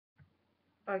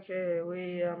Okay,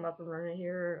 we up and running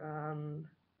here.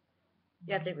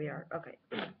 Yeah, I think we are. Okay.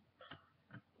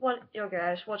 Yo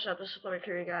guys, what's up? This is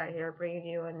Libertarian Guy here, bringing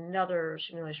you another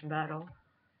simulation battle.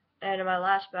 And in my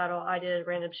last battle, I did a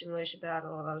random simulation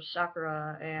battle of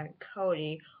Sakura and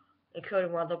Cody. And Cody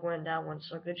wound up winning that one,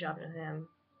 so good job to him.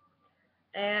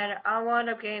 And I wound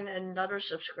up getting another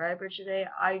subscriber today.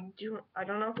 I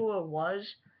don't know who it was,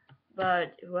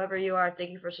 but whoever you are,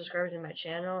 thank you for subscribing to my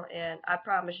channel, and I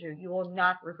promise you, you will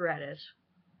not regret it.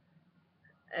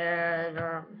 And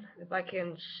if I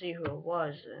can see who it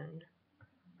was, then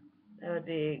that would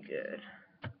be good.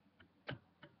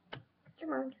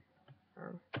 Come on.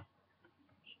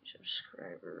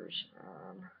 Subscribers.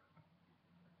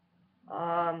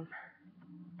 Um,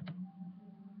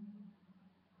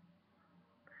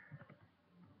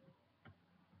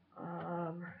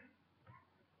 um,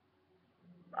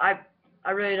 I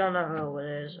I really don't know who it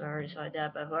is or anything like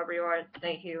that, but whoever you are,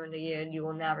 thank you. In the end, you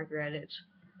will not regret it.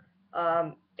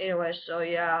 Anyway, so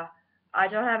yeah, I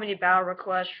don't have any battle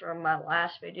requests from my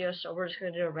last video, so we're just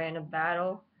gonna do a random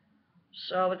battle.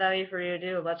 So without any further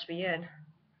ado, let's begin.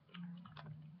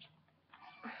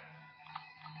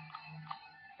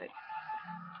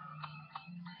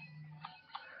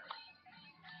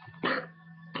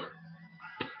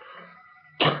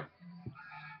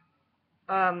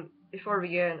 Before we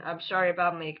begin, I'm sorry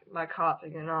about my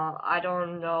coughing and all. I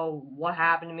don't know what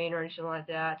happened to me or anything like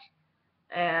that.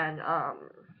 And,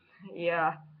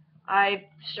 yeah. I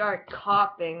started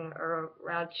coughing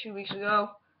around 2 weeks ago.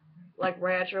 Like,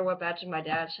 right after I went back to my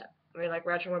dad's, like,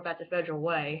 right after I went back to Federal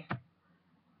Way.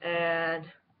 And,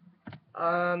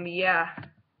 yeah.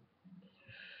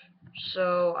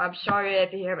 So, I'm sorry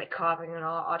if you hear me coughing and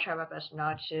all. I'll try my best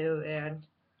not to. And,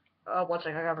 one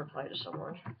second, I gotta reply to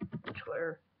someone on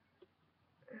Twitter.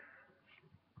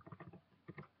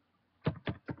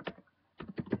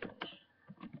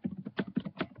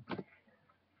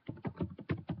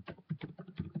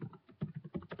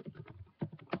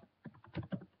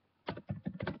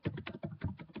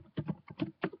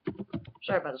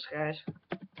 Sorry about this, guys.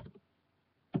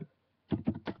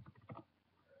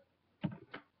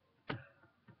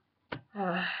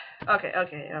 Okay,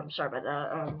 sorry about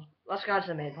that. Let's go on to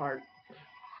the main part.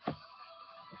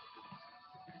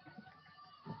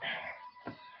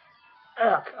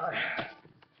 Oh, God.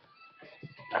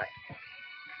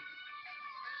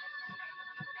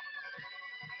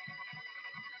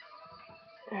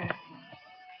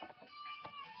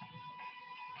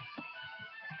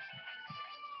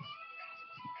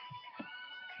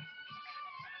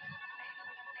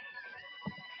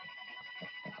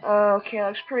 Okay,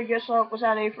 looks pretty good, so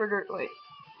without any further, wait.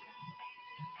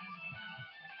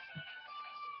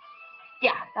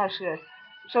 Yeah, that's good.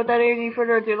 So without any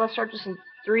further ado, let's start this in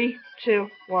 3, 2,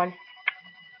 1.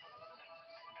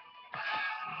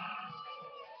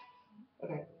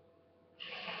 Okay.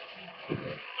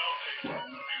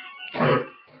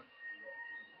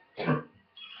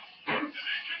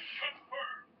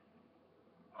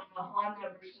 Honda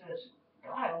versus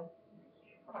Guile.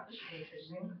 Oh, this should be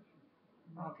interesting.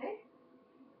 Okay.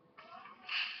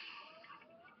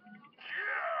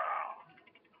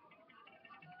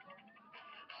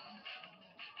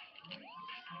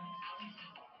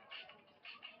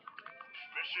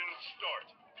 Mission start.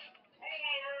 Who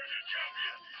will emerge a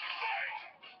champion? Fight!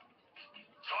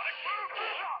 Sonic Boom!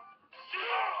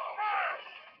 Sumo Fire!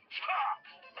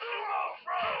 Sumo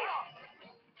Throw!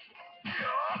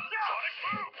 Sonic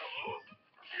Boom!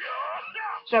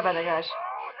 Sorry about that, guys.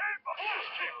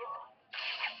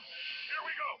 Here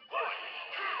we go. 1,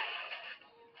 2,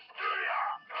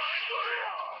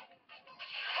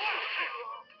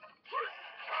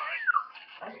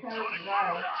 That's kind of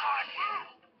Guile.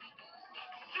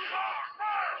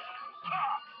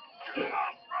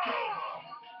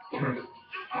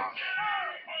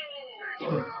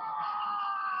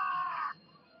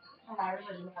 I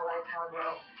really don't like Honda.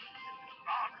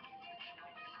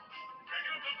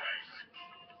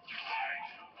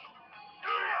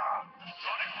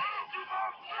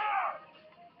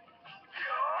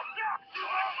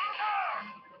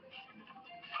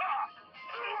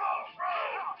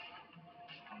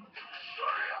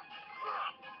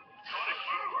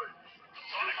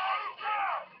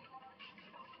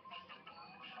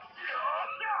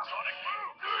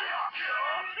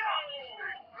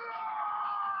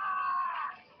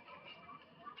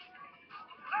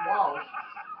 Wow.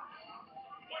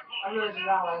 I really do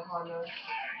not like Honda.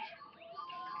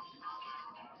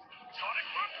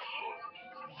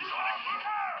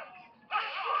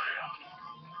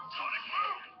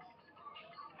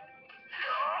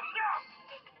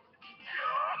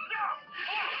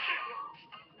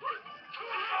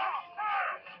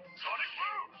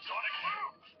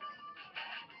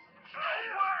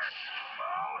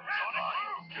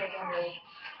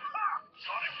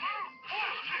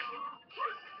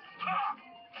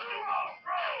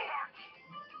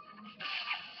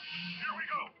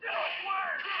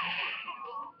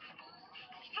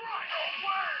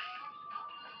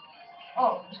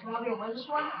 Oh, is Columbia win this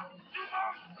one?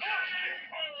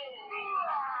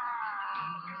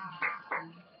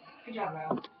 Good job,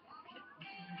 Guile.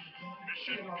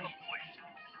 Mission complete.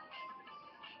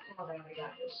 Oh, there, we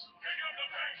got this. Pick up the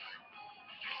pace.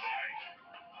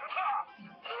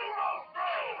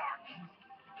 Fight.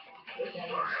 We got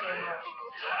it so much.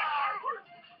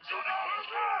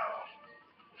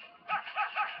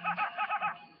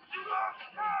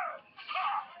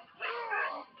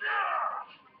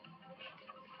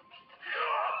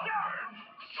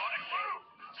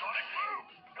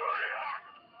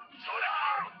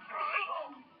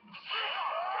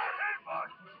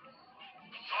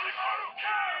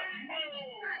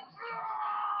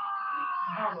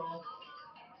 I don't know.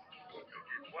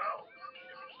 Well,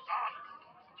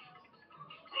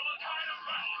 will the tide of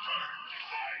battle turn?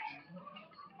 Fight!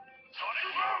 Sonic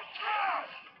Boom!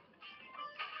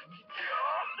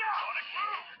 Sonic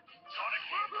Boom! Sonic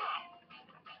Boom!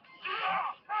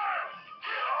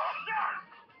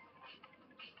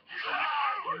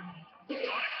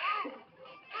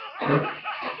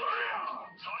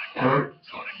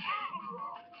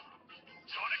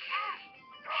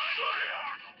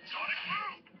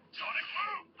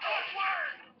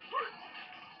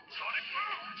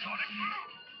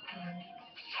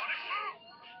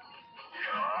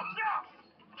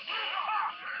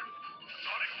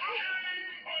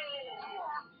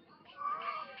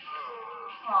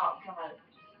 Oh, God.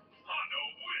 Honda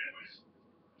wins.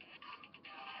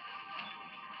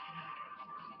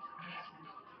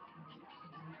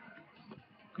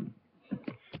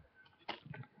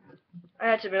 I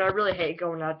have to admit, I really hate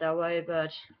going out that way,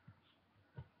 but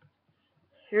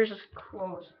here's this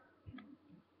quote.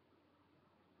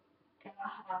 I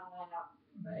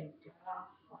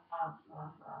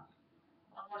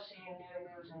want to see you new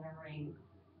moves in the ring.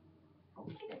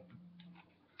 Okay.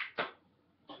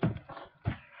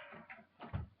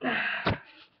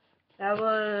 That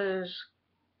was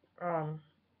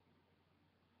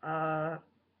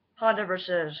Honda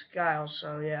versus Guile,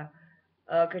 so yeah.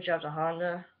 Good job to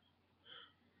Honda.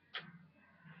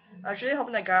 I was really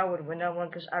hoping that Guile would win that one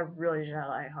because I really do not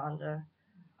like Honda.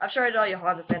 I'm sorry to all you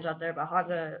Honda fans out there, but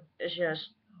Honda is just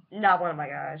not one of my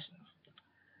guys.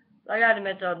 I gotta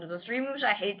admit though, the three moves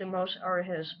I hate the most are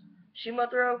his sumo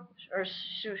throw, or his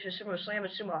sumo slam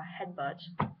and sumo headbutts.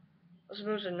 Those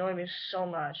moves annoy me so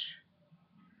much.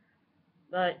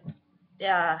 But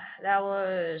yeah, that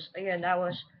was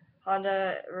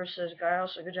Honda versus Guile,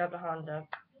 so good job to Honda.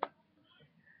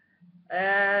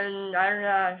 And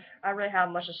I don't really have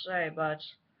much to say, but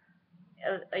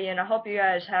again, I hope you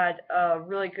guys had a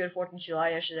really good 4th of July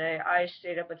yesterday. I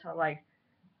stayed up until like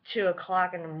 2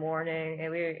 o'clock in the morning,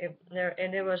 and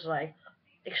it was like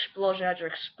explosion after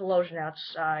explosion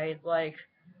outside, like,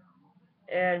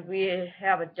 and we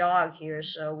have a dog here,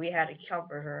 so we had to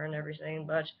comfort her and everything,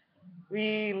 but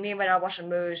me and my dog watched some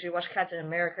movies. We watched Captain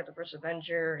America: The First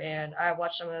Avenger, and I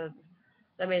watched some of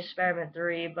the Amazing Spider-Man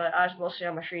 3, but I was mostly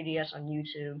on my 3DS on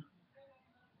YouTube.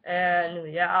 And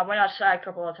yeah, I went outside a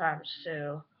couple of times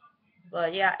too.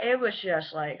 But yeah, it was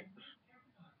just like,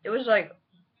 it was like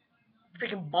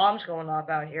freaking bombs going off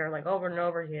out here, like over and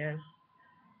over again.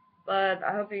 But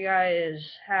I hope you guys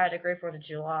had a great 4th of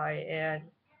July, and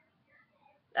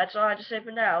that's all I have to say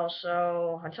for now.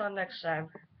 So until next time,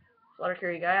 Flutter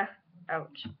Curry Guy out.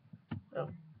 Oh,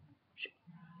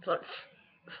 Flutter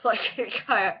Curry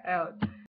Guy out.